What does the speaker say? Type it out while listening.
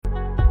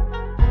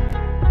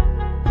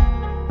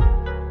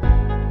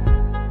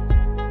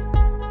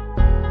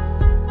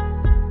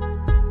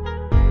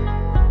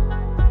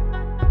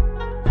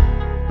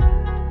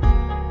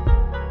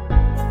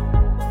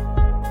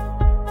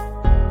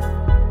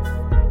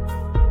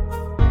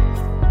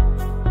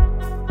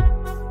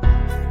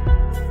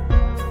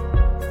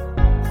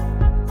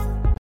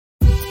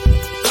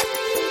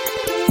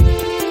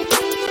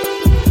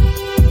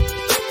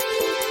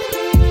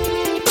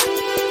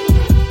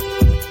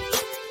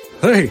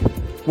Hey,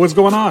 what's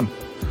going on?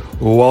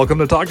 Welcome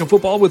to Talking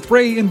Football with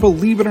Ray, and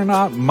believe it or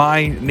not,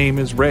 my name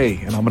is Ray,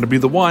 and I'm going to be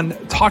the one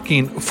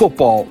talking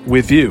football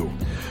with you.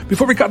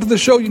 Before we cut to the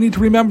show, you need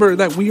to remember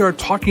that we are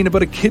talking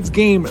about a kid's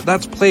game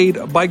that's played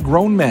by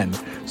grown men.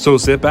 So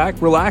sit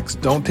back, relax,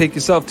 don't take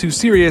yourself too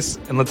serious,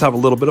 and let's have a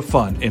little bit of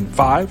fun in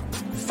 5,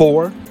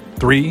 4,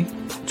 3,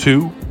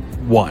 2,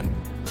 1.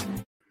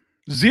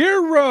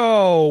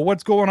 0.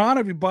 What's going on,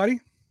 everybody?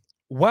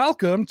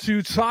 Welcome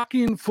to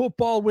Talking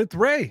Football with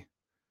Ray.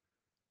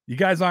 You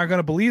guys aren't going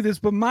to believe this,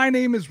 but my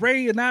name is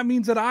Ray, and that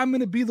means that I'm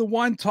going to be the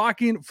one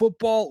talking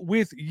football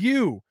with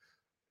you.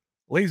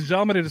 Ladies and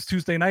gentlemen, it is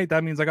Tuesday night.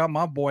 That means I got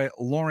my boy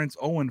Lawrence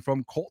Owen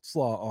from CoHost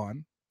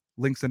on.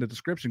 Links in the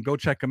description. Go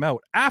check him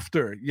out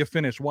after you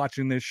finish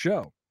watching this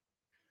show.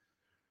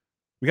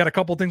 We got a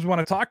couple things we want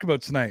to talk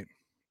about tonight.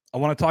 I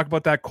want to talk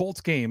about that Colts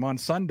game on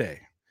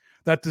Sunday.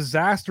 That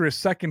disastrous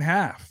second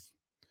half.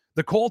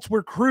 The Colts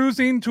were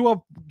cruising to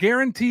a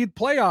guaranteed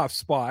playoff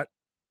spot,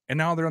 and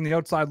now they're on the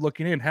outside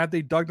looking in. Had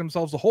they dug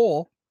themselves a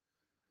hole,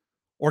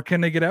 or can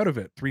they get out of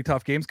it? 3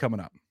 tough games coming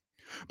up.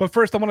 But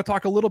first, I want to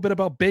talk a little bit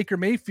about Baker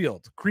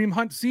Mayfield. Kareem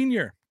Hunt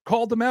Sr.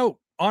 called him out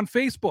on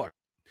Facebook.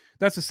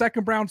 That's the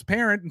second Browns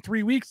parent in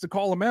 3 weeks to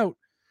call him out.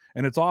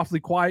 And it's awfully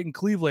quiet in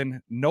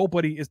Cleveland.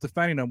 Nobody is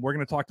defending him. We're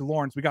going to talk to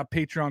Lawrence. We got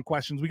Patreon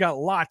questions. We got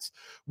lots.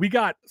 We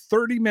got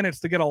 30 minutes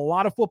to get a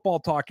lot of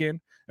football talk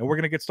in. And we're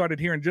going to get started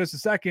here in just a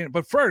second.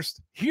 But first,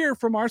 hear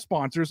from our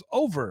sponsors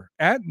over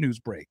at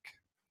Newsbreak.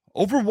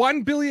 Over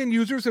 1 billion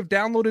users have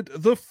downloaded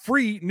the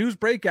free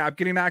Newsbreak app,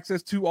 getting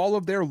access to all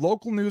of their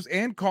local news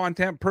and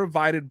content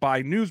provided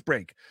by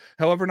Newsbreak.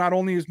 However, not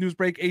only is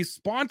Newsbreak a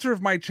sponsor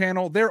of my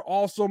channel, they're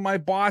also my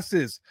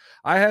bosses.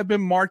 I have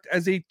been marked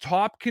as a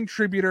top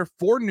contributor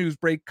for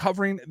Newsbreak,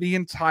 covering the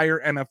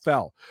entire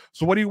NFL.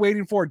 So what are you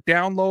waiting for?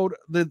 Download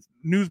the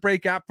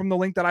Newsbreak app from the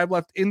link that I've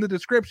left in the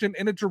description,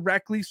 and it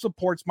directly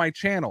supports my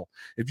channel.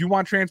 If you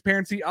want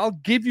transparency, I'll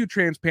give you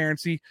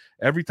transparency.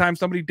 Every time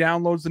somebody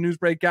downloads the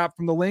Newsbreak app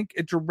from the link,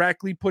 it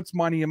directly puts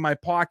money in my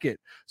pocket.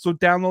 So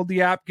download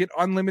the app, get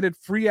unlimited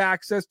free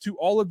access to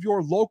all of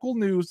your local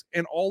news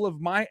and all of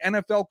my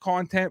NFL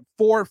content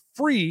for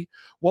free,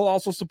 while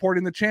also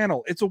supporting the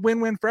channel. It's a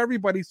win-win for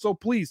everybody. So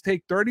please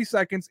take 30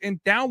 seconds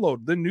and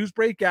download the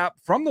Newsbreak app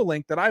from the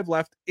link that I've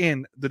left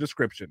in the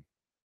description.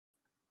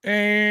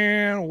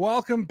 And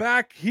welcome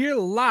back here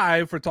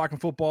live for Talking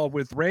Football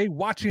with Ray,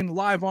 watching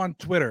live on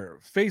Twitter,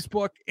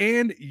 Facebook,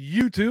 and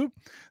YouTube.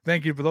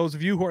 Thank you for those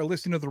of you who are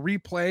listening to the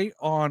replay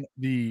on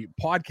the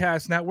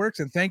podcast networks,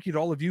 and thank you to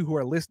all of you who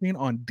are listening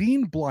on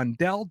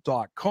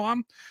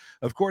deanblundell.com.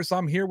 Of course,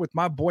 I'm here with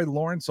my boy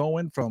Lawrence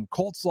Owen from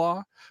Colts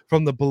Law,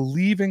 from the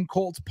Believe in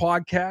Colts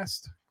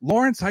podcast.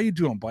 Lawrence, how you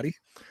doing, buddy?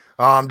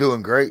 I'm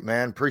doing great,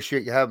 man.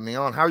 Appreciate you having me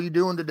on. How are you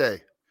doing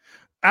today?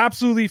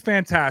 Absolutely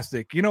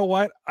fantastic. You know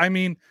what? I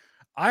mean,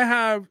 I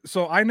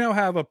now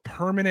have a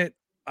permanent,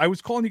 I was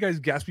calling you guys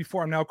guests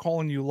before. I'm now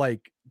calling you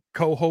like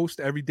co-host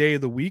every day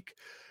of the week.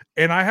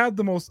 And I have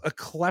the most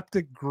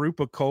eclectic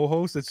group of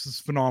co-hosts. It's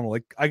just phenomenal.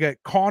 Like I got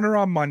Connor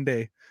on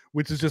Monday,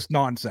 which is just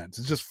nonsense.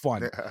 It's just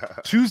fun.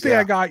 Tuesday,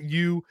 I got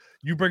you.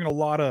 You bring a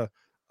lot of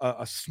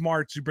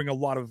smarts. You bring a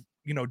lot of,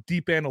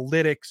 deep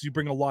analytics. You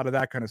bring a lot of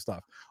that kind of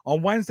stuff.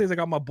 On Wednesdays, I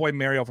got my boy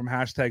Mario from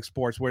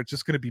 #Sports, where it's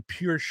just going to be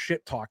pure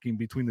shit talking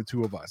between the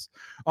two of us.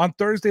 On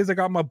Thursdays, I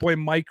got my boy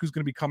Mike, who's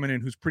going to be coming in,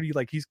 who's pretty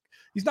he's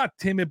not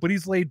timid, but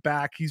he's laid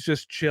back. He's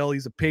just chill.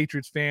 He's a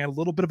Patriots fan, a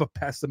little bit of a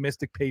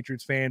pessimistic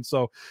Patriots fan.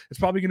 So it's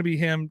probably going to be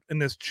him in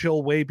this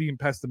chill way being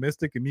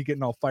pessimistic and me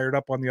getting all fired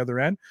up on the other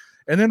end.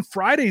 And then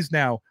Fridays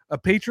now, a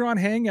Patreon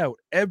hangout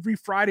every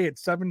Friday at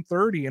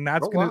 7:30.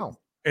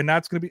 And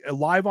that's going to be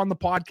live on the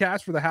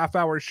podcast for the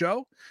half-hour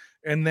show.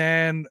 And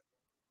then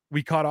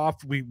we cut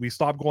off. We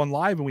stopped going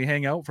live and we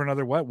hang out for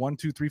another 1,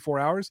 2, 3, 4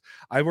 hours.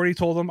 I've already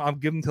told them I'll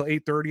give them till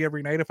 8:30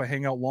 every night. If I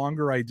hang out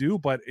longer, I do.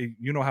 But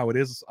you know how it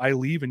is. I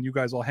leave and you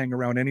guys all hang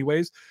around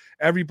anyways.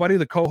 Everybody,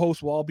 the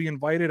co-hosts will all be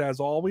invited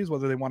as always.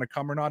 Whether they want to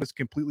come or not is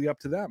completely up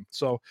to them.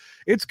 So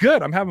it's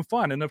good. I'm having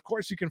fun. And of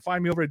course, you can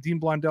find me over at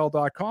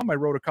deanblundell.com. I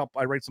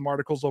write some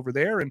articles over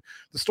there. And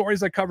the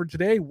stories I covered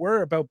today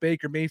were about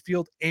Baker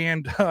Mayfield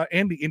and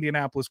the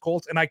Indianapolis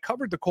Colts. And I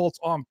covered the Colts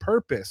on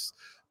purpose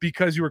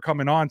because you were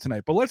coming on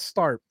tonight. But let's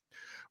start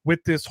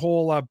with this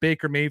whole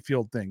Baker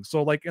Mayfield thing.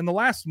 So like in the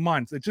last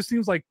month, it just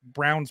seems like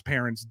Browns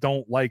parents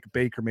don't like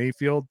Baker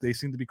Mayfield. They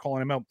seem to be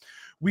calling him out.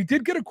 We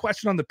did get a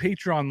question on the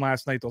Patreon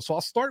last night though. So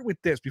I'll start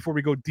with this before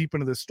we go deep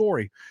into this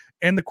story.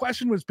 And the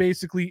question was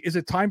basically, is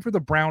it time for the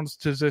Browns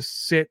to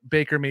just sit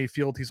Baker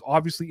Mayfield? He's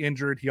obviously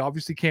injured. He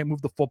obviously can't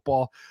move the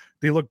football.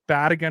 They look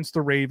bad against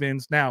the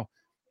Ravens. Now,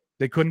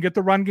 they couldn't get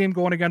the run game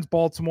going against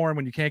Baltimore. And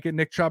when you can't get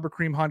Nick Chubb or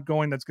Kareem Hunt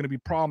going, that's going to be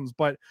problems.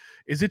 But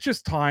is it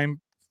just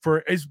time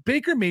is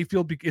Baker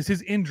Mayfield, is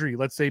his injury,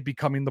 let's say,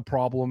 becoming the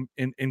problem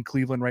in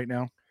Cleveland right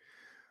now?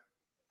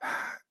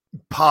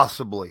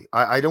 Possibly.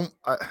 I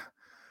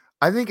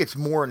think it's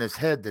more in his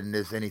head than it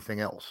is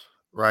anything else,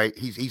 right?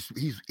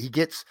 He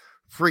gets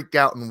freaked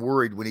out and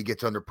worried when he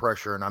gets under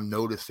pressure. And I'm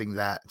noticing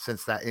that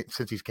since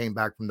he's came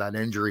back from that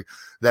injury,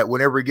 that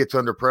whenever he gets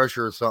under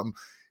pressure or something,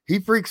 he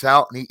freaks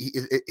out and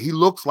he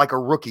looks like a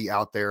rookie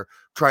out there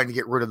trying to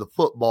get rid of the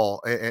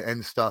football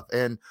and stuff.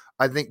 And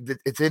I think that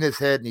it's in his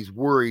head and he's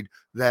worried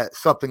that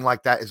something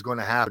like that is going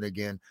to happen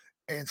again.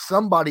 And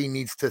somebody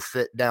needs to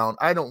sit down.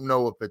 I don't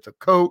know if it's a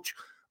coach.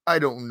 I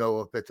don't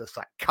know if it's a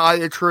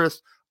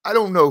psychiatrist. I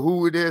don't know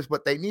who it is,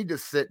 but they need to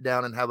sit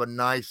down and have a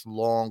nice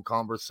long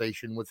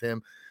conversation with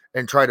him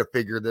and try to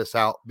figure this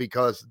out,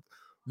 because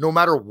no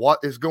matter what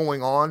is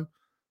going on,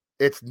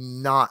 it's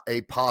not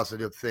a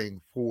positive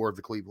thing for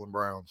the Cleveland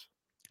Browns.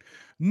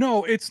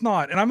 No, it's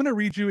not. And I'm going to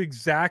read you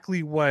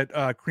exactly what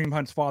Kareem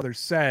Hunt's father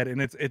said.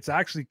 And it's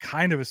actually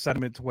kind of a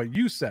sentiment to what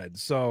you said.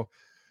 So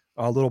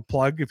a little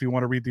plug, if you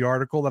want to read the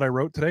article that I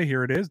wrote today,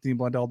 here it is,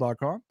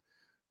 deanblundell.com.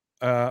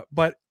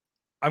 But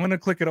I'm going to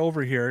click it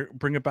over here,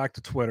 bring it back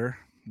to Twitter.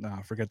 No,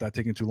 forget that,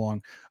 taking too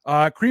long.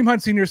 Kareem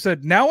Hunt Sr.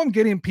 said, now I'm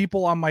getting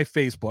people on my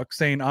Facebook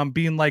saying I'm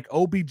being like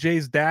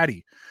OBJ's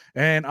daddy.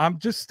 And I'm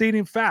just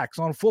stating facts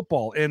on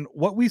football. And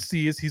what we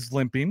see is he's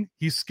limping.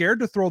 He's scared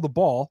to throw the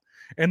ball.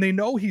 And they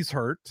know he's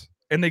hurt.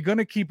 And they're going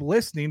to keep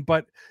listening.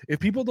 But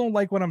if people don't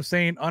like what I'm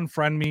saying,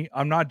 unfriend me.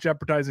 I'm not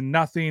jeopardizing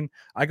nothing.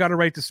 I got a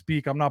right to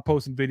speak. I'm not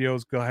posting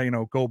videos.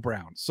 Go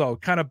Browns. So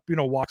kind of,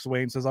 walks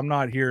away and says, I'm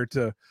not here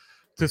to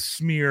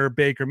smear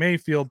Baker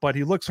Mayfield, but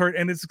he looks hurt.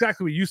 And it's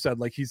exactly what you said.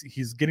 Like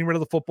he's getting rid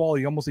of the football.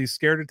 He's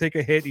scared to take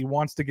a hit. He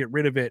wants to get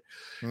rid of it.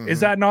 Mm-hmm.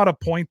 Is that not a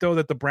point though,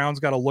 that the Browns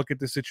got to look at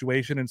the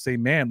situation and say,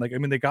 man,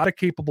 they got a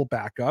capable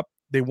backup.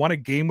 They won a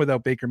game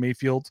without Baker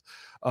Mayfield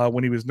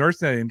when he was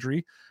nursing that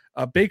injury.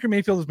 Baker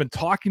Mayfield has been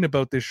talking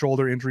about this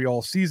shoulder injury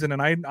all season.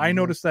 And I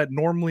noticed that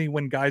normally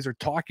when guys are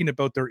talking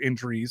about their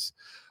injuries,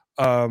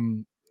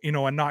 and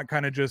not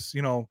kind of just,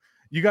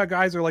 you got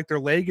guys are like their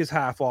leg is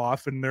half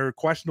off and they're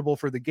questionable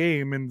for the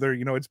game and they're,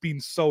 it's being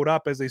sewed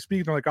up as they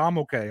speak. They're like, I'm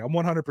okay. I'm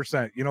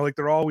 100%.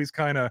 They're always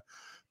kind of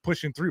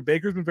pushing through.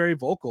 Baker's been very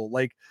vocal.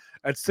 Like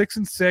at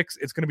 6-6,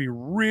 it's going to be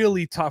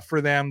really tough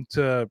for them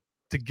to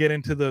get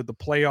into the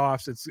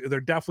playoffs.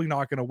 They're definitely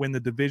not going to win the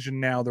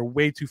division now. They're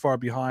way too far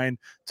behind.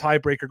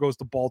 Tiebreaker goes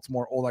to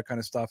Baltimore, all that kind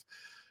of stuff.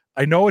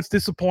 I know it's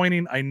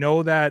disappointing. I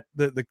know that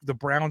the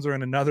Browns are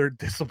in another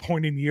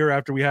disappointing year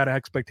after we had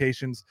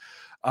expectations.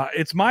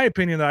 It's my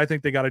opinion that I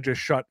think they got to just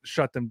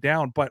shut them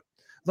down. But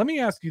let me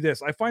ask you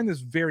this. I find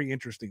this very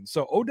interesting.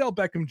 So Odell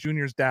Beckham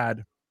Jr.'s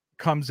dad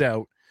comes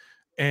out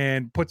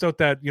and puts out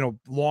that,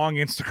 long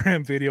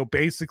Instagram video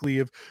basically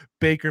of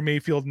Baker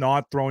Mayfield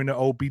not throwing to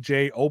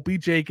OBJ.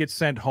 OBJ gets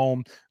sent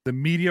home. The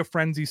media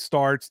frenzy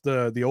starts.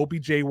 The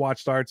OBJ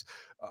watch starts.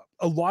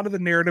 A lot of the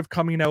narrative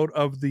coming out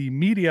of the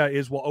media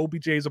is, well,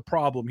 OBJ is a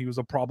problem. He was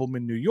a problem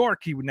in New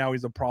York. Now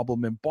he's a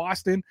problem in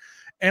Boston.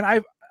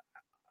 And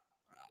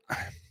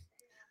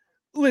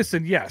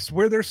listen, yes,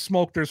 where there's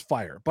smoke, there's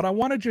fire. But I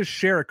want to just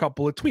share a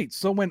couple of tweets.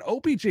 So when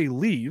OBJ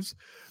leaves,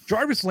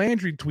 Jarvis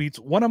Landry tweets,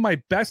 one of my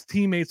best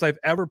teammates I've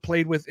ever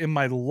played with in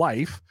my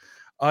life.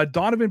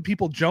 Donovan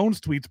People-Jones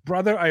tweets,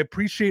 brother, I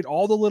appreciate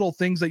all the little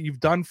things that you've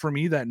done for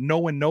me that no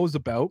one knows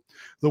about.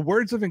 The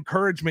words of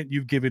encouragement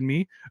you've given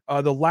me,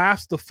 the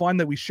laughs, the fun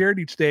that we shared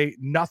each day,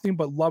 nothing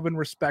but love and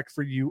respect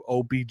for you,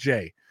 OBJ.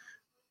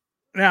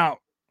 Now,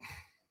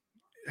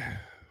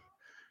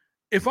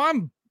 if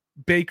I'm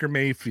Baker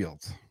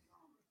Mayfield,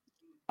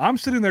 I'm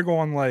sitting there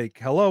going like,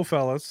 hello,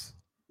 fellas.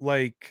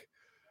 Like,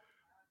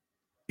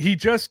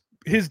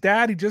 his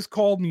daddy just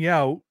called me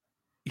out.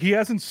 He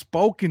hasn't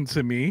spoken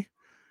to me.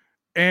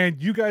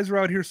 And you guys are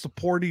out here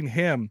supporting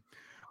him.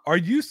 Are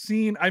you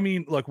seeing,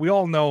 look, we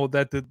all know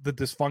that the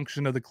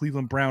dysfunction of the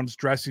Cleveland Browns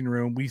dressing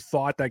room, we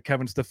thought that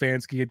Kevin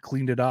Stefanski had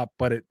cleaned it up,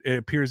 but it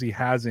appears he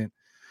hasn't.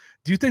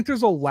 Do you think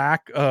there's a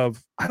lack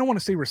of, I don't want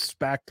to say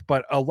respect,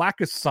 but a lack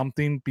of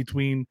something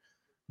between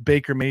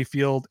Baker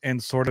Mayfield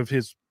and sort of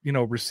his,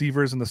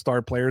 receivers and the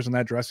star players in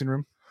that dressing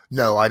room?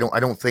 No, I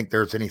don't think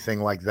there's anything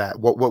like that.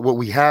 What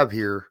we have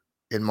here,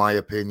 in my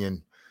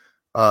opinion,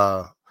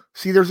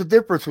 see, there's a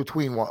difference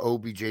between what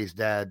OBJ's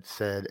dad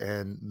said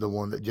and the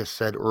one that just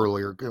said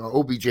earlier.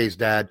 OBJ's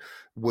dad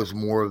was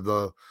more of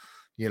the,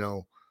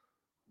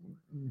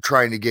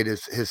 trying to get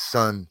his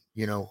son,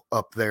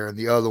 up there. And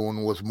the other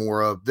one was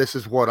more of, this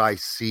is what I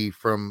see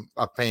from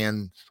a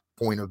fan's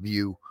point of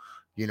view,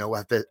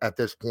 at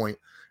this point.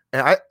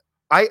 And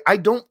I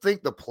don't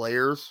think the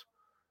players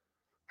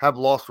have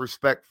lost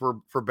respect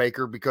for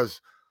Baker,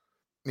 because,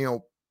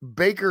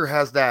 Baker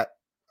has that,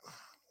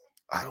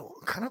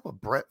 kind of a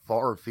Brett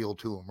Favre feel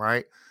to him,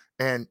 right?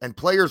 And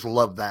players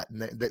love that,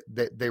 and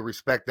they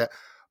respect that.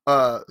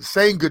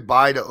 Saying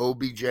goodbye to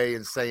OBJ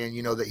and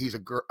saying, that he's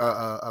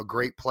a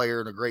great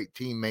player and a great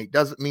teammate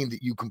doesn't mean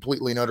that you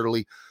completely and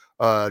utterly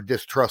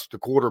distrust the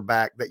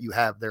quarterback that you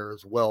have there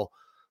as well.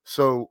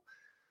 So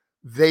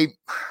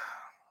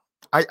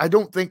I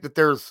don't think that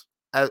there's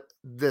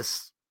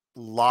this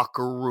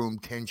locker room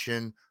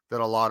tension that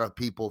a lot of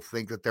people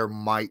think that there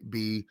might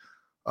be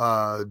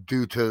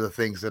due to the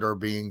things that are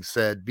being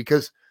said,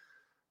 because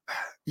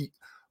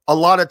a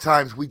lot of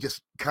times we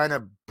just kind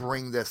of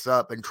bring this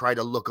up and try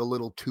to look a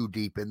little too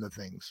deep into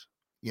things,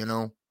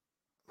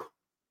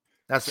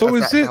 That's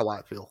how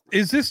I feel.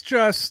 Is this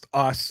just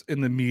us in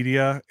the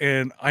media?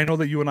 And I know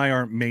that you and I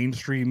aren't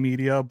mainstream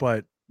media,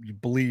 but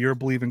you're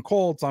believing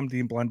Colts. I'm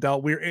Dean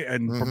Blundell. We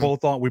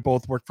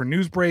both work for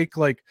Newsbreak.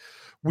 Like,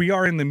 we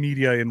are in the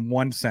media in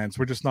one sense.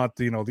 We're just not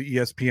the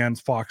ESPN's,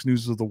 Fox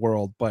News of the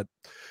world. But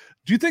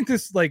do you think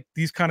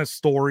these kind of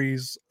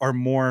stories are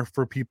more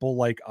for people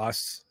like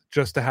us,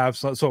 just to have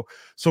so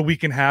we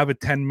can have a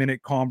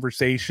 10-minute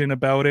conversation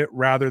about it,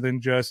 rather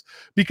than just,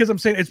 because I'm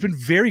saying it's been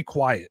very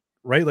quiet,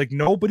 right? Like,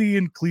 nobody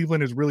in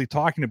Cleveland is really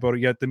talking about it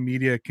yet. The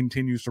media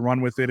continues to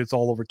run with it. It's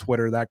all over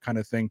Twitter, that kind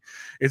of thing.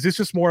 Is this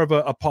just more of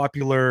a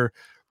popular,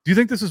 do you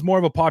think this is more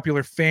of a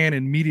popular fan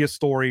and media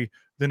story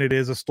than it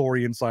is a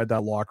story inside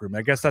that locker room?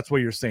 I guess that's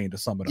what you're saying, to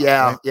sum it up.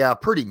 Yeah, right? yeah,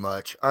 pretty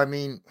much. I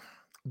mean,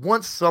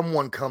 once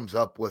someone comes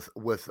up with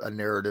a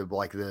narrative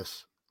like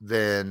this,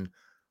 then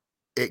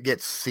it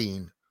gets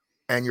seen,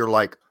 and you're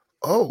like,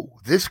 oh,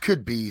 this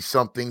could be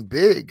something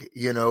big,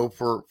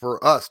 for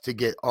us to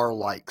get our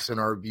likes and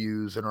our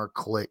views and our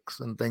clicks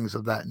and things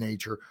of that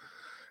nature.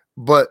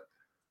 But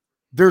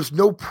there's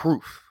no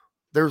proof.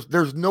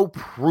 There's no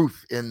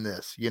proof in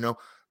this,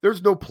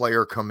 There's no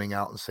player coming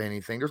out and saying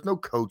anything. There's no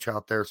coach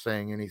out there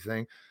saying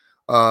anything.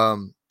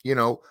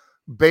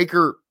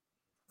 Baker,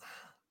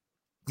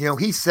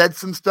 he said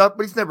some stuff,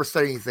 but he's never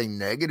said anything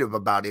negative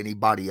about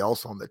anybody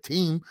else on the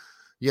team,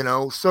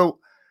 So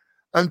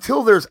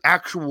until there's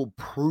actual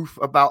proof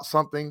about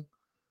something,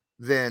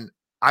 then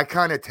I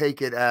kind of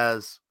take it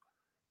as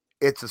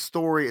it's a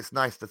story. It's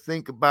nice to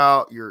think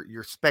about.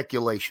 Your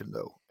speculation,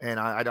 though, and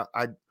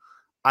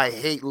I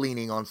hate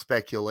leaning on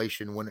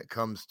speculation when it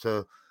comes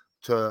to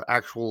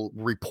actual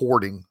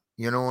reporting.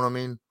 You know what I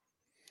mean?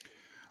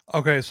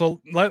 Okay, so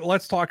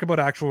let's talk about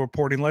actual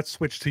reporting. Let's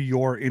switch to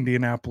your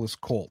Indianapolis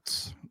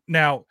Colts.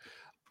 Now,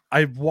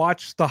 I've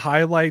watched the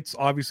highlights.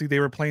 Obviously, they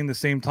were playing the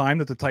same time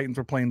that the Titans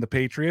were playing the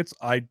Patriots.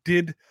 I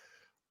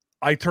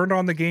turned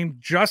on the game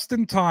just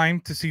in time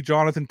to see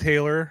Jonathan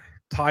Taylor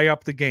tie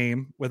up the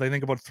game with, I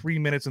think, about 3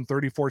 minutes and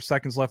 34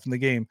 seconds left in the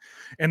game.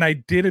 And I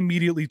did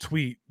immediately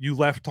tweet, "You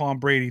left Tom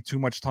Brady too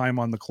much time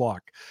on the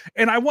clock."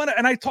 And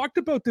I talked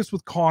about this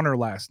with Connor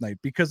last night,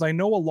 because I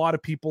know a lot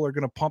of people are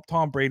going to pump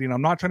Tom Brady, and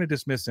I'm not trying to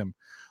dismiss him,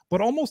 but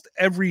almost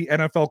every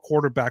NFL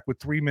quarterback with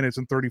 3 minutes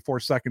and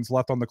 34 seconds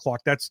left on the clock,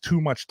 that's too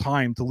much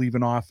time to leave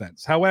an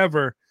offense.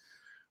 However,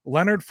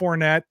 Leonard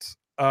Fournette,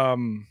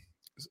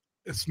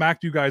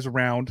 smacked you guys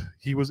around.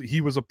 He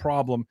was a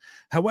problem.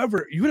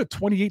 However, you had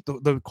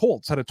the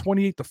Colts had a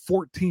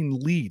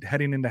 28-14 lead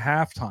heading into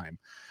halftime.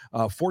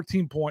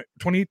 24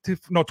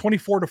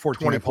 to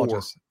 14.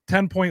 24.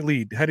 10-point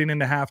lead heading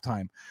into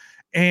halftime.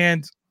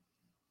 And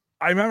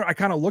I remember I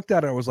kind of looked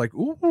at it. I was like,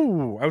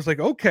 ooh,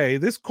 okay,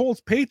 this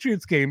Colts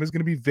Patriots game is going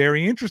to be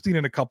very interesting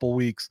in a couple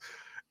weeks.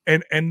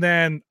 And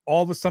then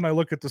all of a sudden I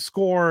look at the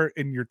score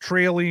and you're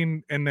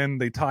trailing, and then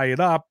they tie it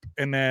up.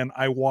 And then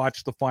I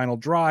watch the final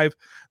drive.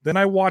 Then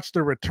I watched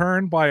the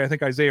return by, I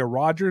think, Isaiah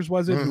Rodgers,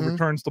 who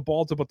returns the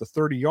ball to about the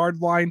 30-yard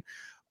line.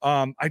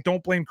 I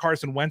don't blame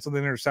Carson Wentz on the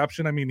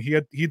interception. I mean, he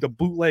had the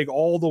bootleg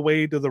all the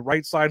way to the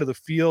right side of the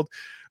field.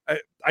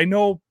 I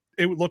know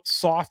it looked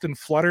soft and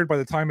fluttered by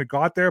the time it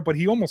got there, but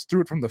he almost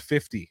threw it from the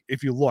 50.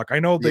 If you look, I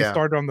know they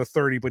started on the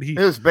 30, but it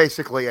was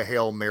basically a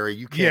Hail Mary.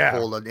 You can't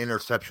pull an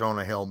interception on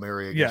a Hail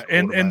Mary.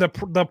 And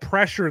the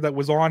pressure that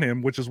was on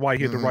him, which is why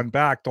he had to run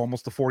back to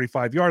almost the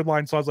 45-yard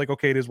line. So I was like,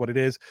 okay, it is what it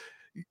is.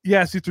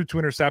 Yes, he threw 2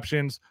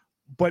 interceptions,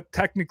 but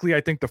technically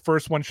I think the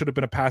first one should have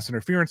been a pass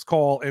interference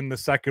call, and the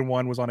second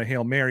one was on a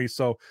Hail Mary.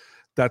 So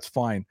that's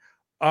fine.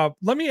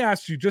 Let me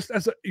ask you, just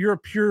as you're a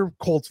pure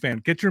Colts fan,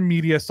 get your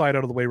media side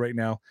out of the way right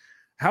now.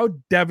 How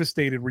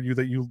devastated were you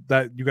that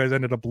you guys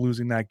ended up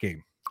losing that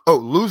game? Oh,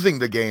 losing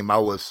the game, I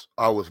was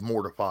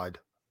mortified.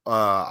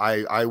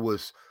 I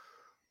was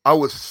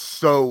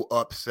so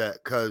upset,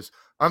 because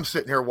I'm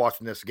sitting here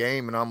watching this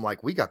game and I'm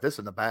like, we got this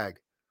in the bag.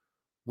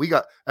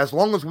 As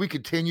long as we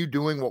continue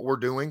doing what we're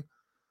doing,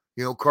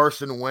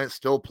 Carson Wentz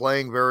still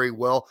playing very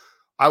well.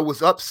 I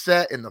was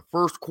upset in the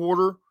first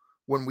quarter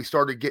when we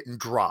started getting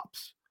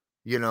drops,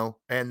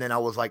 and then I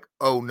was like,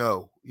 oh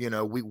no,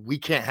 we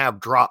can't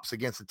have drops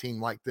against a team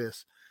like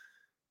this.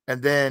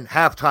 And then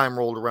halftime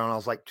rolled around. I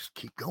was like, just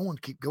keep going.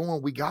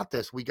 We got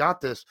this.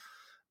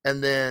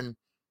 And then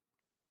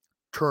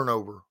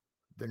turnover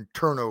in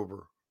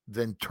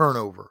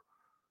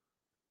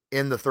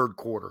the third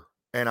quarter.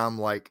 And I'm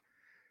like,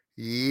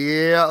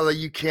 yeah,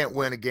 you can't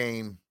win a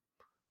game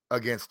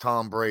against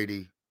Tom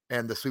Brady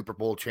and the Super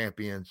Bowl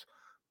champions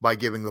by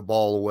giving the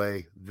ball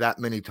away that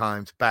many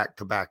times back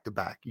to back to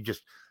back.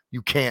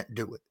 You can't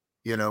do it,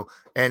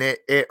 and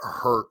it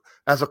hurt.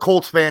 As a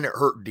Colts fan, it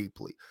hurt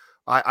deeply.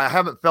 I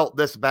haven't felt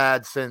this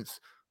bad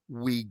since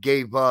we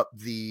gave up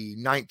the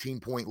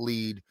 19-point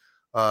lead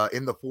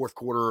in the fourth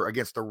quarter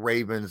against the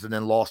Ravens and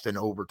then lost in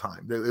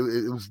overtime.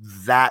 It was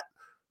that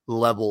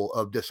level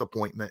of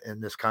disappointment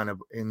in this kind of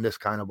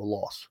a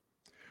loss.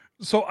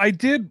 So I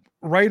did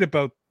write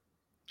about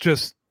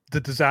just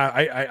the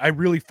disaster. I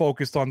really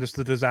focused on just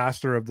the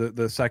disaster of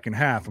the second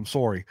half. I'm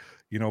sorry,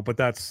 but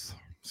that's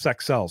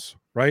sex sells,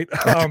 right?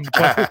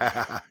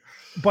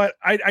 But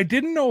I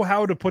didn't know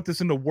how to put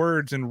this into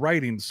words and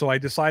writing, so I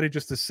decided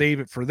just to save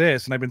it for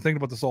this. And I've been thinking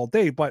about this all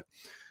day. But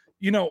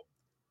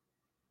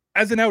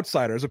as an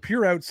outsider, as a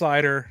pure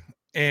outsider,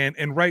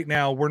 and right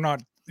now we're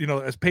not,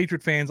 as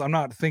Patriot fans, I'm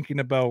not thinking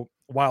about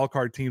wild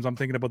card teams. I'm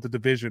thinking about the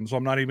division. So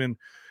I'm not even.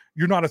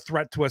 You're not a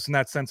threat to us in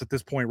that sense at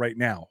this point right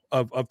now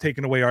of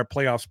taking away our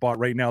playoff spot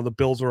right now. The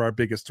Bills are our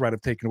biggest threat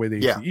of taking away the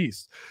AFC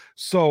East.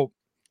 So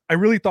I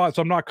really thought,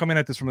 so I'm not coming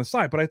at this from the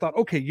side, but I thought,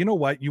 okay, you know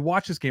what? You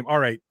watch this game. All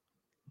right.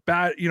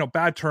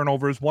 Bad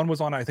turnovers. One was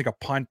on, I think, a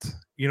punt.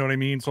 You know what I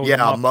mean? So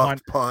a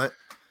muffed punt.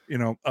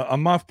 A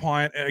muff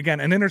punt.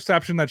 Again, an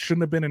interception that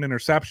shouldn't have been an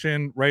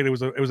interception, right? It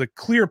was a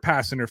clear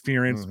pass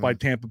interference by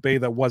Tampa Bay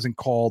that wasn't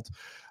called.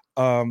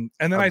 And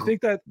then I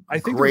think there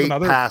was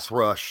another pass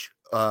rush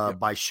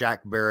by Shaq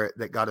Barrett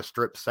that got a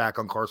strip sack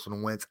on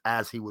Carson Wentz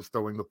as he was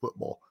throwing the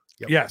football.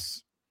 Yep.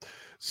 Yes.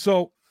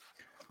 So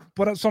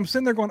I'm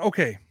sitting there going,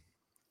 okay,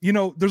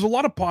 there's a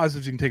lot of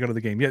positives you can take out of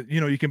the game. Yeah,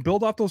 you can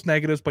build off those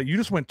negatives, but you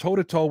just went toe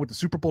to toe with the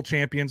Super Bowl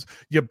champions.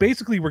 You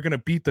basically were going to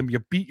beat them. You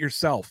beat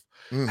yourself.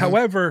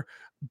 However,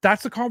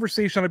 that's the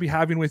conversation I'd be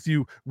having with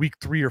you week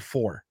 3 or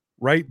 4,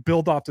 right?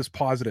 Build off this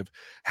positive.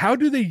 How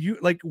do they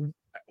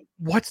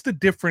what's the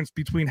difference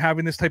between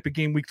having this type of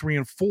game week 3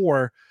 and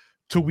 4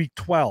 to week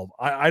 12?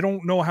 I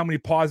don't know how many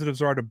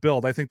positives are to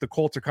build. I think the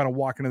Colts are kind of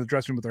walking in the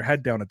dressing room with their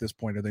head down at this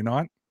point. Are they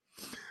not?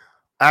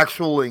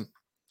 Actually,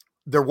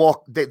 they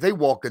walk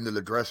into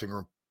the dressing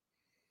room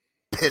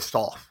pissed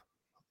off.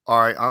 All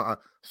right.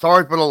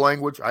 Sorry for the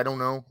language. I don't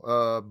know.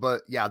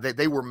 But yeah,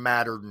 they were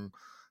madder than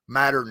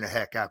the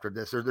heck after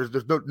this.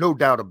 There's no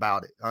doubt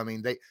about it. I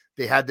mean,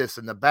 they had this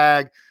in the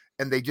bag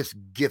and they just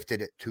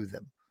gifted it to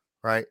them.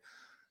 Right.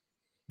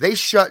 They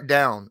shut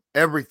down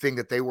everything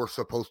that they were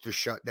supposed to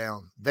shut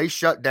down. They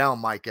shut down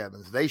Mike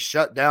Evans. They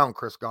shut down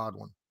Chris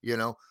Godwin,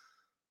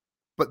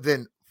 But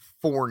then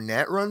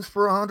Fournette runs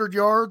for 100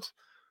 yards.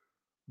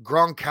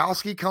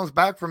 Gronkowski comes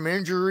back from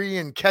injury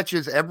and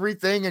catches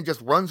everything and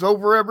just runs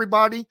over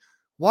everybody.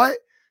 What?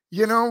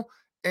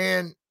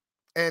 And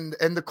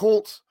the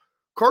Colts,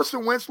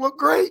 Carson Wentz looked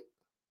great.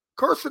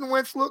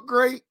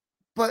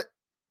 But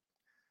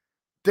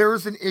there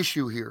is an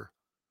issue here.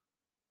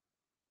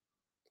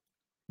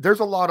 There's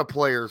a lot of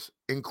players,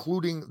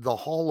 including the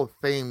Hall of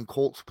Fame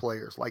Colts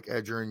players like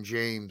Edgerrin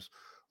James,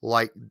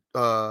 like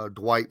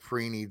Dwight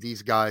Freeney.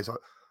 These guys,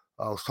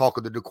 I was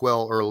talking to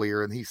DeQuell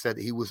earlier, and he said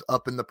he was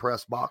up in the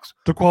press box.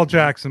 DeQuell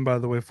Jackson, by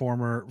the way,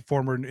 former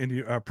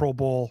Pro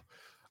Bowl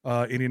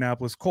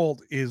Indianapolis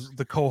Colt, is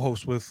the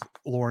co-host with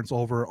Lawrence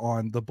over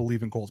on the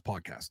Believe in Colts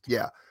podcast.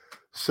 Yeah.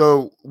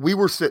 So we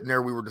were sitting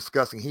there, we were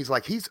discussing. He's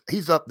like,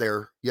 he's up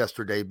there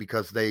yesterday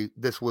because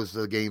this was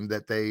the game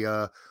that they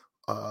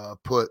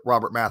put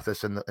Robert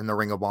Mathis in the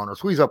Ring of Honor.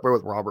 So he's up there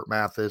with Robert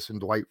Mathis and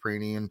Dwight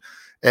Freeney and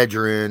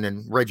Edgerrin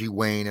and Reggie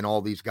Wayne and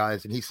all these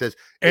guys. And he says,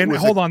 and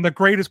hold on, the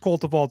greatest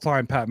Colt of all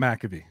time, Pat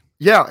McAfee.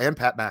 Yeah. And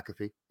Pat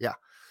McAfee. Yeah.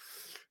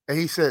 And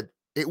he said,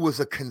 it was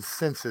a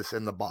consensus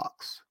in the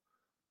box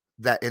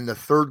that in the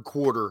third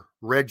quarter,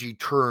 Reggie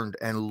turned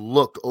and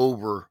looked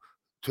over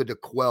to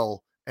DeQuell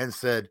and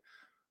said,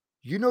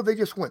 they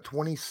just went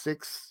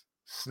 26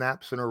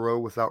 snaps in a row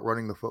without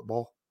running the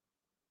football.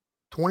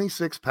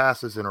 26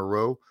 passes in a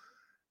row.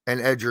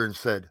 And Edgerrin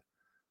said,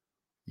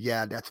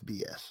 yeah, that's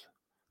BS.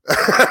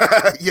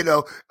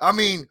 I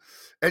mean,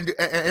 and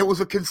it was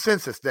a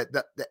consensus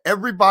that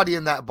everybody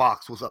in that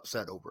box was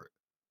upset over it.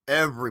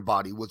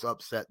 Everybody was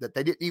upset that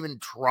they didn't even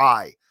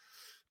try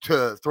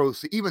to throw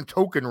even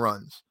token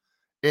runs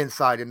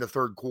inside in the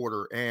third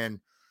quarter. And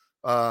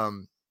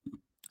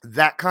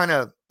that kind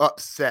of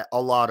upset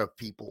a lot of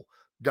people.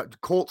 The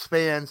Colts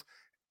fans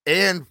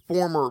and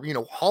former,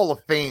 Hall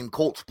of Fame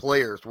Colts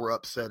players were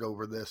upset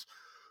over this.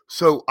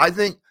 So I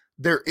think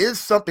there is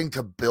something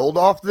to build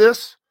off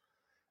this,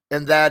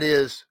 and that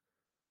is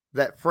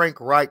that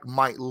Frank Reich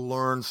might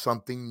learn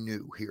something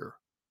new here,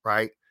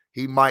 right?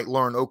 He might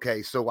learn,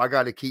 okay, so I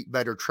got to keep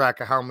better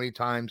track of how many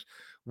times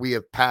we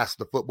have passed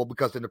the football,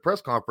 because in the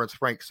press conference,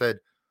 Frank said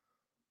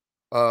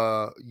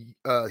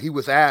he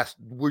was asked,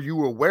 were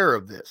you aware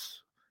of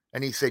this?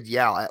 And he said,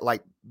 yeah, at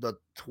like the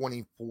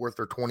 24th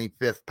or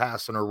 25th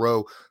pass in a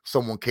row,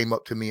 someone came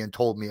up to me and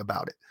told me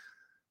about it.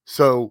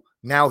 So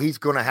now he's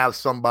going to have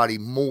somebody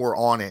more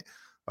on it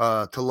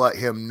to let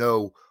him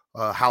know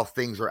how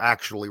things are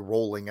actually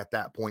rolling at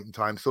that point in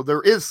time. So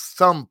there is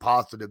some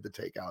positive to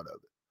take out of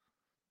it.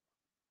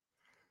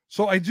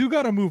 So I do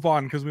got to move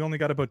on because we only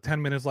got about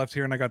 10 minutes left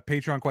here, and I got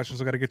Patreon questions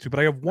I got to get to.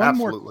 But I have one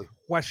more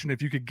question,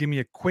 if you could give me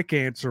a quick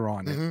answer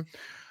on it.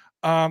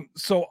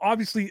 So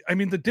obviously, I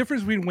mean, the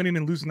difference between winning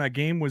and losing that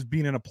game was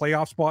being in a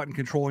playoff spot and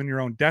controlling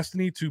your own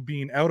destiny to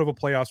being out of a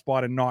playoff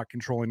spot and not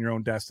controlling your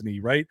own destiny,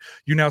 right?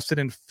 You now sit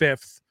in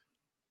 5th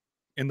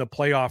in the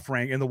playoff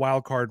rank, in the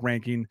wild card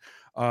ranking.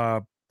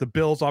 The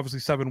Bills,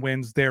 obviously 7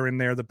 wins, they're in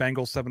there. The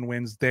Bengals, 7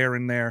 wins, they're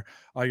in there.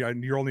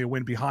 You're only a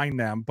win behind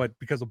them, but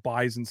because of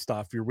buys and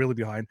stuff, you're really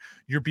behind.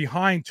 You're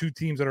behind 2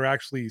 teams that are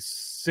actually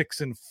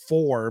 6 and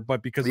 4,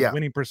 but because of the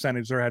winning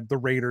percentage, they had the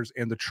Raiders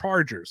and the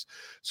Chargers.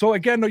 So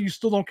again, no, you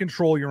still don't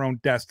control your own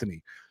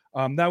destiny.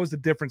 That was the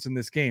difference in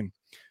this game.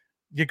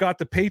 You got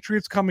the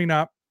Patriots coming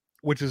up,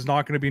 which is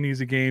not going to be an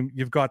easy game.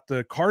 You've got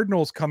the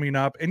Cardinals coming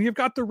up, and you've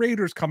got the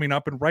Raiders coming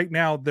up. And right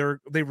now, they're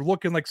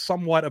looking like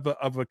somewhat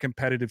of a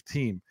competitive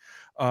team.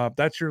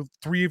 That's your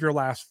 3 of your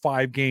last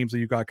 5 games that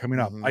you got coming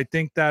up. I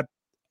think that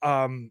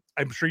I'm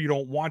sure you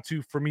don't want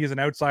to. For me as an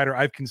outsider,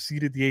 I've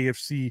conceded the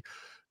AFC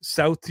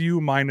South to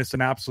you minus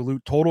an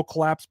absolute total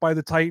collapse by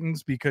the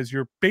Titans, because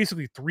you're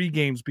basically 3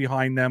 games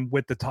behind them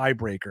with the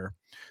tiebreaker.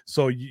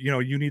 So,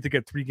 you need to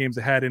get 3 games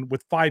ahead. And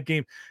with 5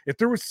 games, if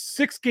there was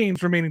 6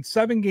 games remaining,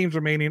 7 games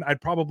remaining,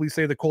 I'd probably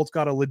say the Colts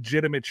got a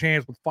legitimate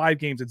chance. With 5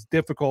 games, it's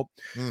difficult,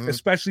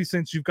 especially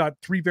since you've got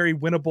 3 very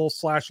winnable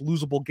 /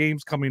 losable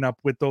games coming up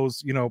with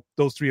those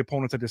 3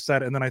 opponents I just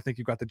said. And then I think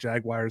you've got the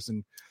Jaguars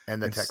and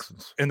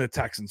the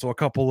Texans. So a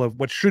couple of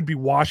what should be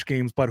wash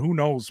games, but who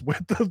knows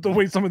with the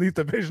way some of these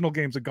divisional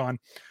games have gone.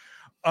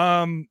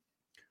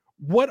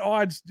 What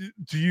odds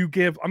do you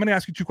give? I'm going to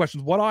ask you 2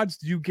 questions. What odds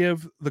do you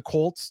give the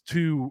Colts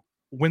to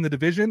win the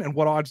division, and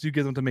what odds do you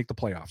give them to make the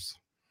playoffs?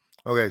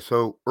 Okay,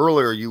 so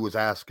earlier you was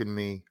asking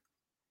me,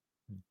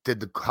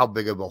 how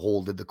big of a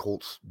hole did the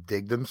Colts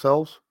dig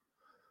themselves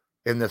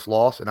in this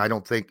loss? And I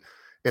don't think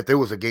if there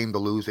was a game to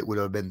lose, it would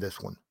have been this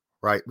one,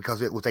 right?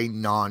 Because it was a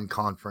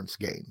non-conference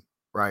game,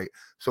 right?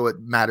 So it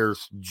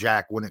matters,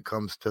 Jack, when it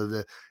comes to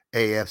the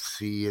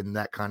AFC and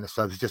that kind of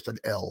stuff. It's just an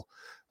L.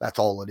 That's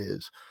all it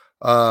is.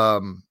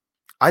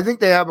 I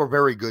think they have a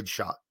very good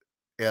shot,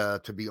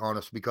 to be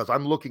honest, because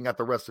I'm looking at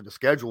the rest of the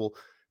schedule,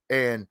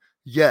 and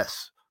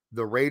yes,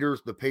 the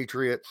Raiders, the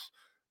Patriots,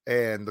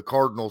 and the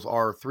Cardinals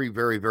are 3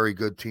 very, very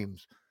good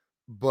teams,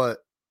 but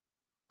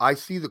I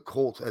see the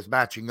Colts as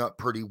matching up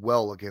pretty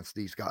well against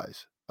these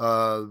guys.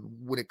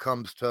 When it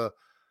comes to,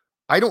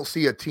 I don't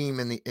see a team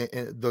in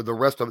the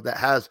rest of it that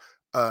has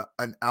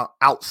an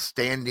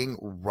outstanding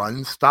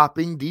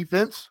run-stopping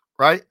defense,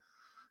 right?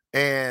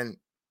 And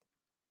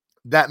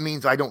that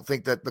means I don't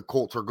think that the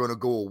Colts are going to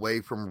go away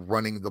from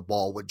running the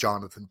ball with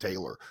Jonathan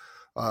Taylor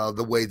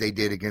the way they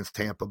did against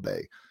Tampa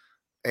Bay.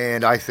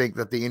 And I think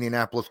that the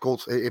Indianapolis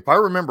Colts, if I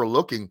remember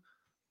looking,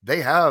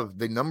 they have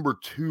the number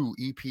 2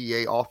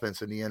 EPA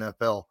offense in the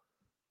NFL,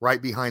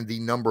 right behind the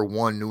number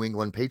 1 New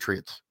England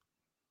Patriots,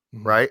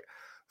 right?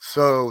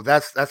 So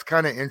that's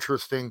kind of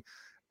interesting.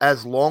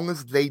 As long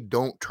as they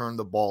don't turn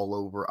the ball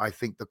over, I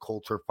think the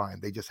Colts are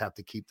fine. They just have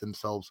to keep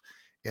themselves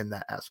in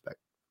that aspect.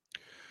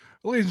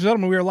 Ladies and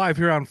gentlemen, we are live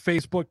here on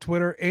Facebook,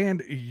 Twitter, and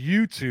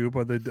YouTube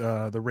of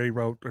the Ray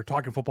Road, or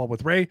Talking Football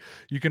with Ray.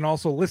 You can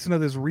also listen to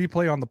this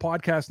replay on the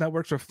podcast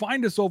networks, or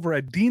find us over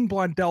at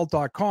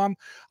deanblundell.com.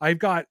 I've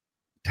got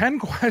 10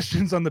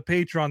 questions on the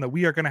Patreon that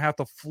we are going to have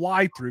to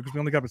fly through because we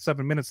only got about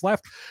 7 minutes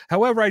left.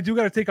 However, I do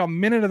got to take a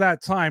minute of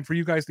that time for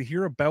you guys to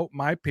hear about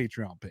my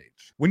Patreon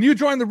page. When you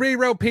join the Ray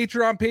Route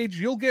Patreon page,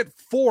 you'll get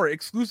 4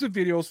 exclusive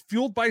videos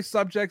fueled by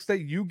subjects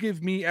that you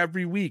give me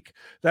every week.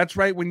 That's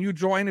right. When you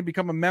join and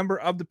become a member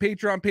of the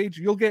Patreon page,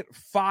 you'll get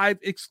 5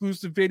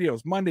 exclusive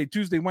videos: Monday,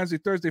 Tuesday, Wednesday,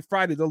 Thursday,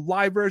 Friday, the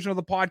live version of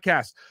the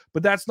podcast.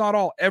 But that's not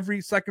all.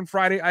 Every second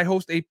Friday, I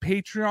host a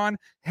Patreon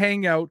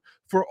hangout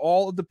for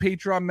all of the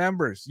Patreon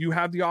members. You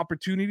have the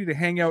opportunity to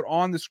hang out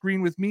on the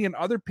screen with me and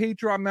other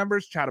Patreon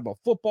members, chat about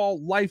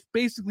football, life,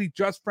 basically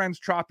just friends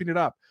chopping it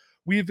up.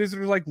 We have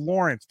visitors like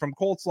Lawrence from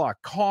Coltslaw,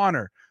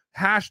 Connor,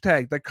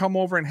 Hashtag, that come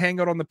over and hang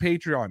out on the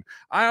Patreon.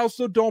 I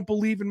also don't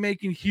believe in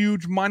making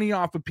huge money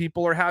off of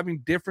people or having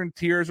different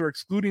tiers or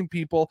excluding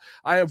people.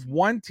 I have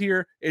one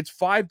tier. It's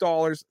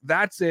 $5.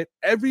 That's it.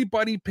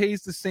 Everybody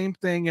pays the same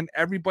thing, and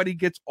everybody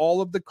gets all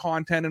of the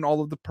content and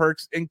all of the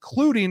perks,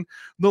 including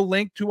the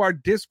link to our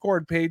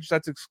Discord page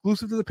that's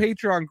exclusive to the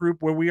Patreon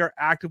group, where we are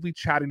actively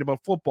chatting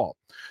about football.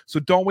 So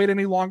don't wait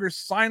any longer.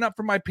 Sign up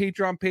for my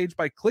Patreon page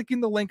by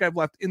clicking the link I've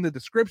left in the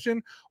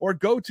description, or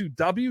go to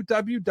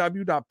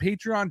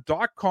www.patreon.com.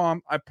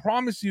 I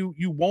promise you,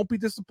 you won't be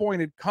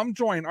disappointed. Come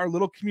join our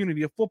little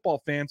community of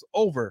football fans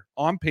over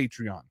on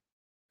Patreon.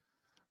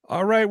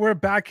 All right, we're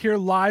back here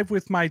live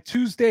with my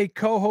Tuesday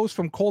co-host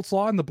from Colts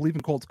Law and the Believe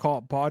in Colts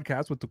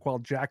podcast with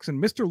DeQuell Jackson,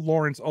 Mr.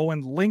 Lawrence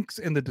Owen. Links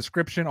in the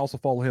description. Also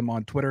follow him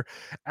on Twitter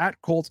at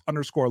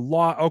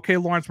Colts_Law. Okay,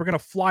 Lawrence, we're going to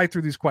fly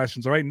through these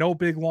questions. All right, no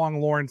big, long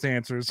Lawrence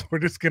answers. We're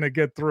just going to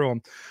get through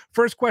them.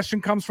 First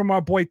question comes from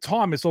our boy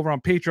Thomas over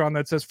on Patreon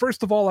that says,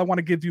 first of all, I want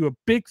to give you a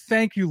big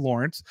thank you,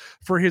 Lawrence,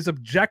 for his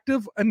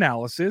objective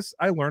analysis.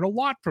 I learn a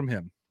lot from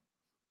him.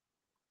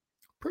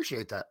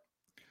 Appreciate that.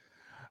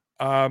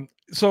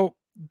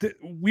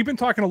 We've been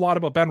talking a lot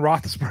about Ben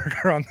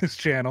Roethlisberger on this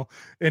channel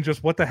and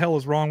just what the hell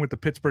is wrong with the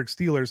Pittsburgh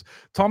Steelers.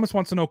 Thomas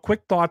wants to know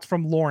quick thoughts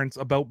from Lawrence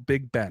about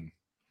Big Ben.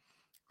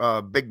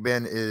 Big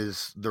Ben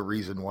is the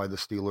reason why the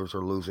Steelers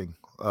are losing,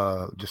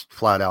 just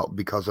flat out,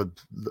 because of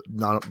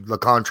the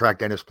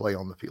contract and his play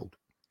on the field.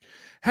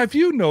 Have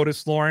you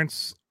noticed,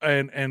 Lawrence,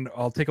 and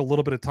I'll take a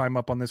little bit of time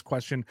up on this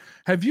question.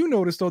 Have you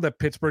noticed, though, that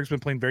Pittsburgh's been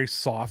playing very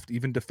soft,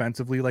 even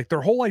defensively? Like,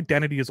 their whole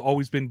identity has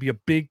always been be a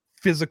big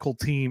physical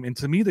team. And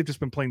to me, they've just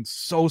been playing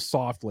so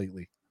soft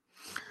lately.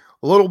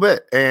 A little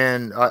bit.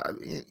 And,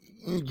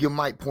 You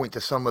might point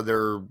to some of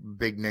their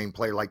big name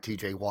player like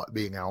TJ Watt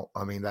being out.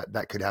 I mean,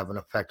 that could have an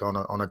effect on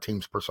a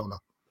team's persona.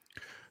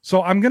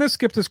 So I'm going to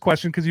skip this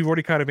question because you've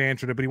already kind of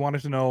answered it,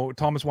 but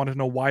Thomas wanted to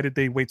know, why did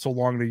they wait so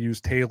long to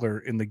use Taylor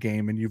in the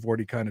game? And you've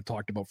already kind of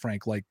talked about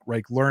Frank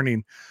Reich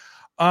learning.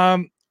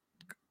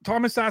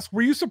 Thomas asked,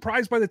 were you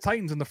surprised by the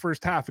Titans in the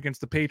first half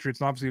against the Patriots?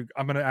 And obviously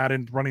I'm going to add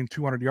in running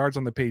 200 yards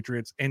on the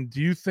Patriots. And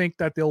do you think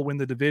that they'll win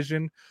the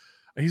division?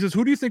 He says,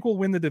 who do you think will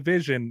win the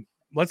division?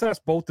 Let's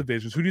ask both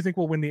divisions. Who do you think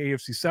will win the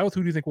AFC South?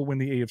 Who do you think will win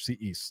the AFC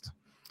East?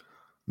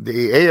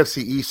 The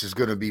AFC East is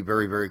going to be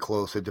very, very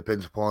close. It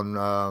depends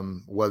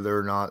upon whether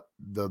or not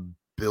the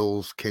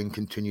Bills can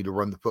continue to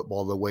run the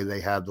football the way they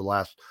have the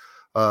last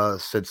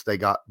since they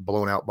got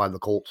blown out by the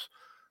Colts,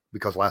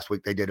 because last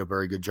week they did a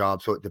very good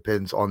job. So it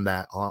depends on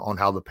that, on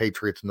how the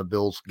Patriots and the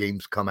Bills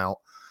games come out.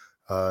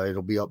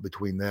 It'll be up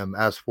between them.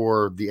 As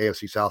for the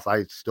AFC South,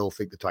 I still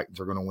think the Titans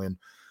are going to win.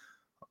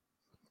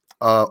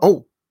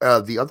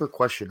 The other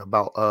question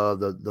about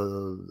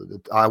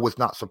I was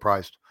not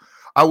surprised.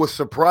 I was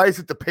surprised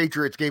that the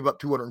Patriots gave up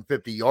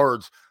 250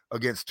 yards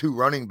against two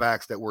running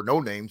backs that were no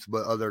names,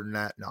 but other than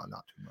that, no,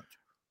 not too much.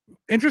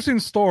 Interesting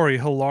story.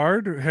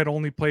 Hillard had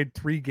only played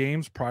 3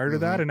 games prior to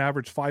that and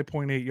averaged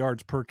 5.8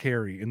 yards per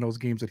carry in those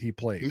games that he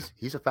played.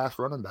 He's a fast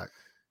running back.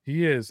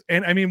 He is.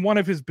 And I mean, one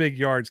of his big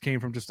yards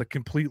came from just a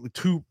completely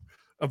two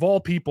of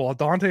all people,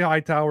 Dante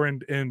Hightower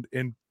and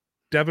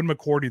Devin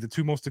McCourty, the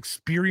two most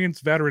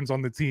experienced veterans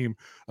on the team.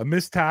 A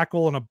missed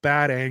tackle and a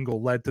bad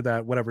angle led to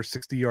that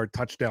 60-yard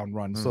touchdown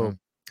run. So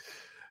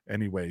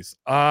anyways,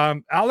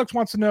 Alex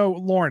wants to know,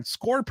 Lawrence,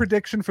 score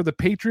prediction for the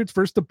Patriots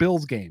versus the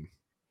Bills game.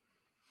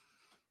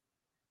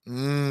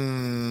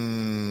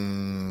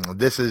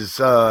 This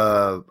is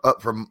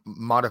up for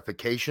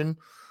modification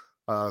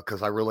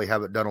because I really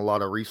haven't done a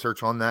lot of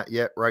research on that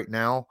yet right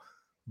now,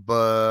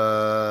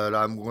 but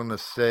I'm going to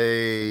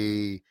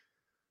say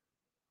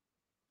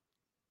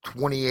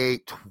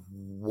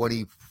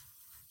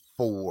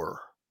 28-24.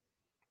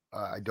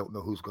 I don't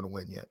know who's going to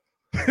win yet.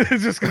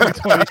 It's just going to be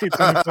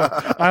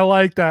 28-24. I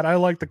like that. I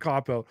like the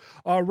cop-out.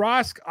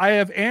 Ross, I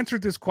have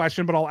answered this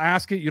question, but I'll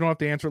ask it. You don't have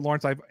to answer it,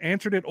 Lawrence. I've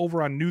answered it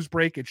over on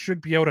Newsbreak. It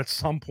should be out at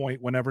some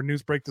point whenever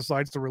Newsbreak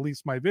decides to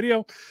release my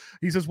video.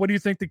 He says, what do you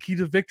think the key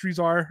to victories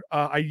are?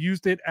 I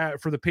used it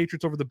for the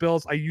Patriots over the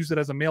Bills. I used it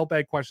as a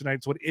mailbag question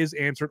tonight, so it is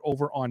answered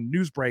over on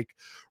Newsbreak.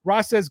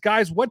 Ross says,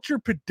 guys, what's your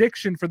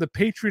prediction for the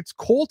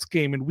Patriots-Colts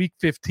game in Week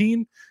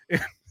 15?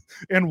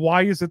 And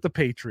why is it the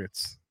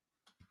Patriots?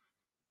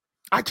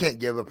 I can't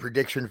give a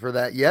prediction for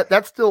that yet.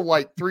 That's still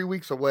like 3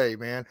 weeks away,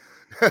 man.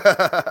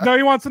 No,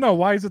 he wants to know,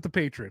 why is it the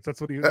Patriots? That's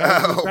how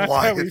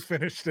we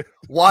finished it.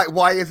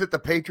 Why is it the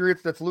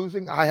Patriots that's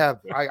losing? I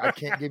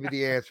can't give you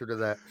the answer to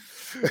that.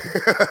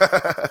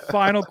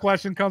 Final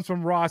question comes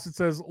from Ross. It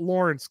says,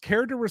 Lawrence,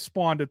 care to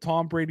respond to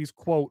Tom Brady's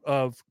quote,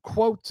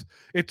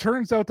 it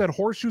turns out that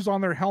horseshoes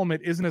on their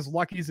helmet isn't as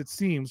lucky as it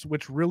seems,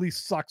 which really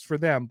sucks for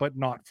them, but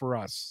not for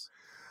us.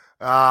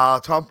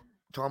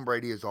 Tom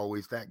Brady is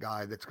always that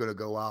guy that's going to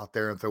go out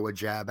there and throw a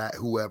jab at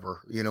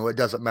whoever. You know, it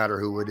doesn't matter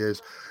who it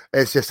is.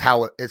 It's just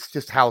how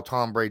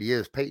Tom Brady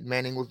is. Peyton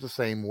Manning was the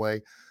same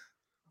way.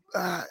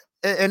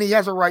 And he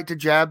has a right to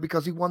jab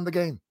because he won the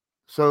game.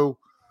 So,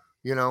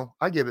 you know,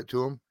 I give it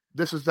to him.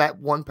 This is that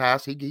one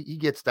pass. He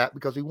gets that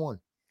because he won.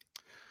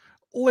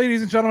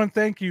 Ladies and gentlemen,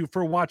 thank you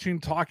for watching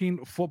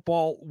Talking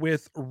Football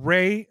with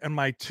Ray and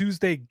my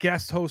Tuesday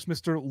guest host,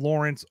 Mr.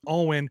 Lawrence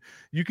Owen.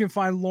 You can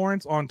find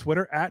Lawrence on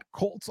Twitter at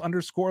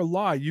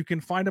Colts_Law. You can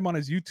find him on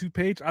his YouTube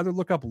page. Either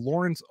look up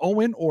Lawrence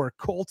Owen or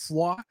Colts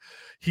Law.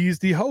 He's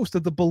the host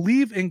of the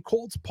Believe in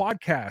Colts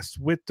podcast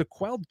with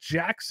DeQuell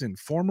Jackson,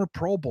 former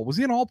Pro Bowl. Was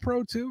he an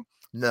All-Pro too?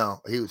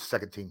 No, he was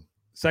second team.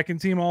 Second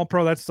team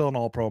All-Pro. That's still an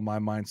All-Pro in my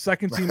mind.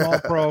 Second team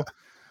All-Pro.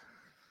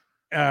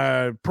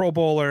 Pro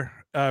Bowler.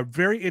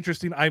 Very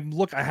interesting. I'm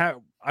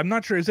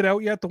not sure, is it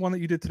out yet, the one that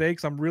you did today?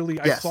 Because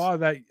yes. I saw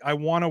that. I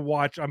want to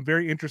watch. I'm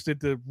very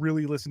interested to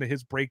really listen to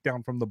his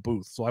breakdown from the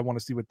booth, so I want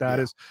to see what that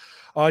is.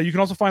 You can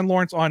also find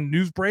Lawrence on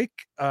Newsbreak.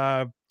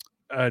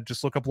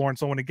 Just look up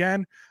Lawrence Owen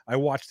again. I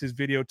watched his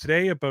video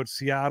today about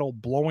Seattle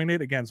blowing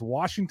it against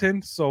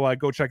Washington, so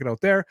go check it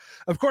out there.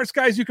 Of course,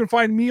 guys, you can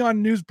find me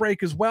on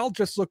Newsbreak as well.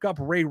 Just look up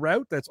Ray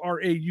Rout. That's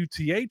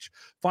Rauth.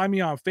 Find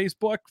me on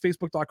Facebook,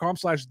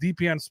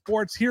 facebook.com/DPN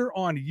Sports. Here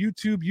on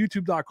YouTube,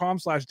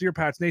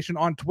 youtube.com/DearPatsNation.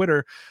 On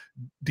Twitter,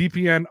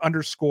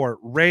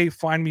 DPN_Ray.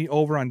 Find me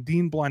over on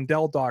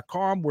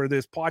DeanBlundell.com, where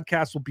this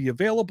podcast will be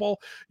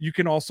available. You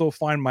can also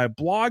find my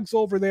blogs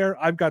over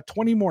there. I've got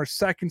 20 more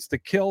seconds to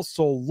kill.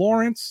 So,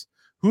 Lawrence,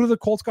 who do the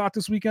Colts got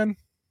this weekend?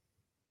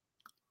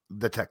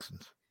 The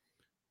Texans.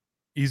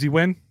 Easy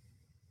win?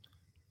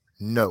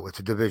 No, it's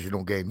a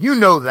divisional game. You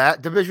know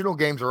that. Divisional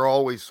games are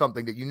always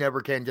something that you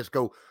never can just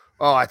go,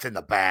 oh, it's in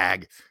the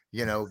bag.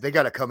 You know, they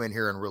got to come in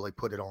here and really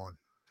put it on.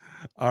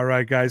 All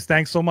right, guys.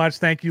 Thanks so much.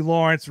 Thank you,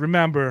 Lawrence.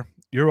 Remember,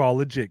 you're all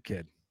legit,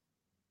 kid.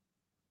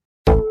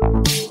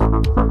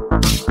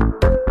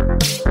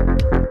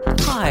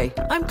 Hi, Hi,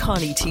 I'm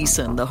Connie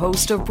Thiessen, the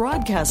host of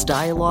Broadcast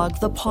Dialogue,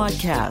 the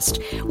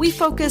podcast. We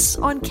focus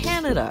on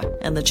Canada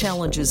and the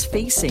challenges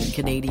facing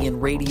Canadian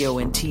radio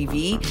and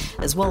TV,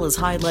 as well as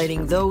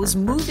highlighting those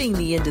moving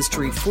the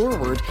industry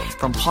forward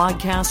from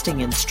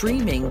podcasting and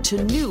streaming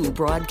to new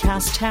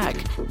broadcast tech.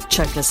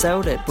 Check us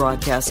out at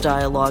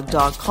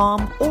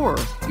broadcastdialogue.com or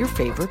your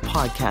favorite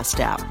podcast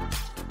app.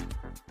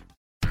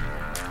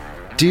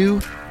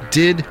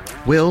 Did,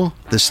 Will,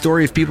 the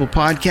Story of People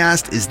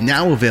podcast is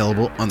now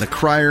available on the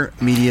Crier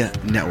Media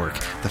Network.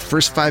 The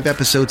first 5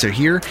 episodes are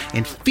here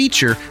and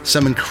feature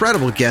some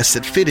incredible guests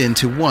that fit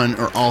into one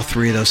or all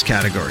 3 of those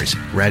categories.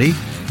 Ready?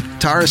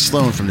 Tara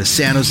Sloan from the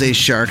San Jose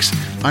Sharks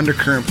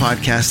Undercurrent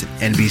podcast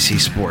at NBC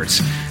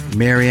Sports.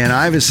 Marianne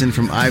Iveson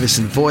from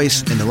Iveson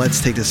Voice and the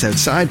Let's Take This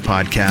Outside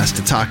podcast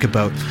to talk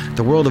about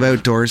the world of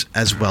outdoors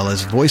as well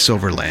as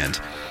voiceover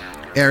land.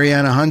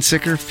 Ariana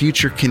Hunsicker,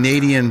 future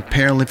Canadian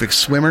Paralympic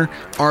swimmer,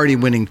 already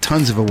winning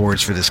tons of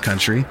awards for this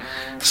country.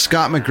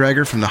 Scott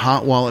McGregor from the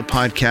Hot Wallet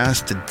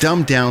podcast to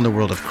dumb down the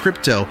world of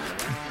crypto,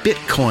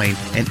 Bitcoin,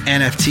 and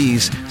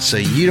NFTs so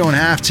you don't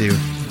have to.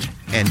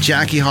 And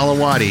Jackie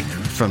Holowati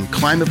from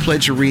Climate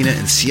Pledge Arena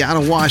in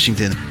Seattle,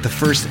 Washington, the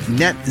first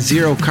net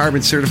zero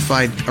carbon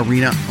certified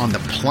arena on the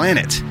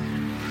planet.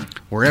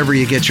 Wherever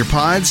you get your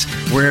pods,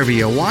 wherever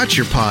you watch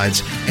your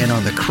pods, and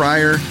on the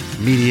Crier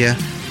Media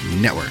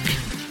Network.